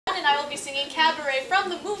and I will be singing Cabaret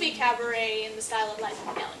from the movie Cabaret in the style of Liza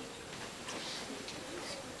Minnelli.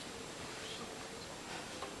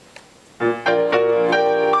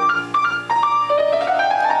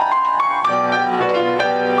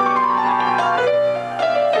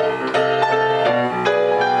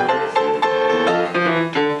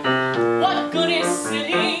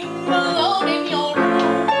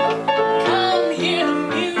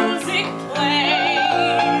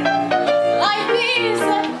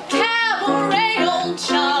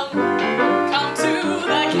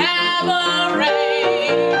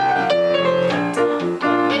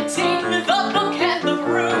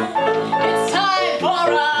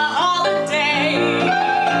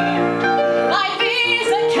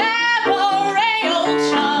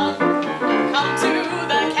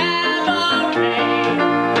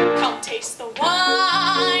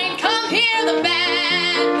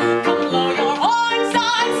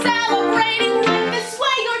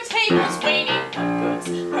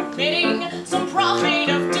 Some prophet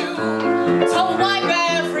of doom to wipe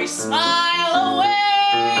every smile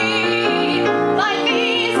away. Life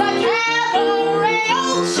is a cabaret,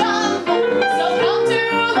 old chum, so come to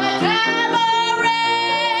the cabaret.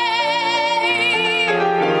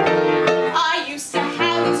 I used to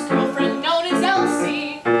have this girlfriend known as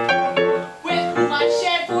Elsie, with whom I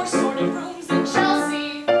shared 4 sordid rooms in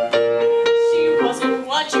Chelsea. She wasn't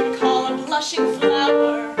what you'd call a blushing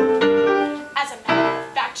flower. As a matter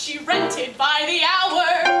of fact, she rented by the hour.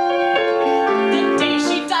 The day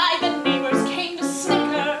she died, the neighbors came to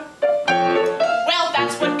snicker. Well,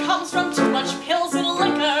 that's what comes from too much pills and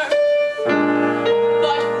liquor.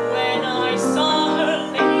 But when I saw her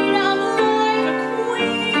laid out like a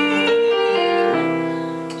queen,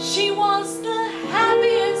 she was the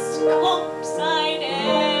happiest corpse I'd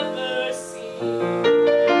ever seen.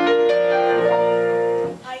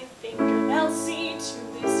 I think of Elsie to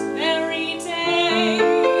this very day.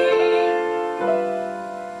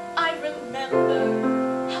 I remember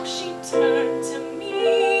how she turned to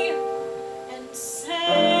me and said,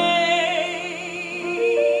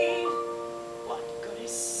 "What good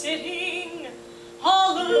is sitting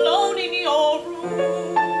all alone in your room?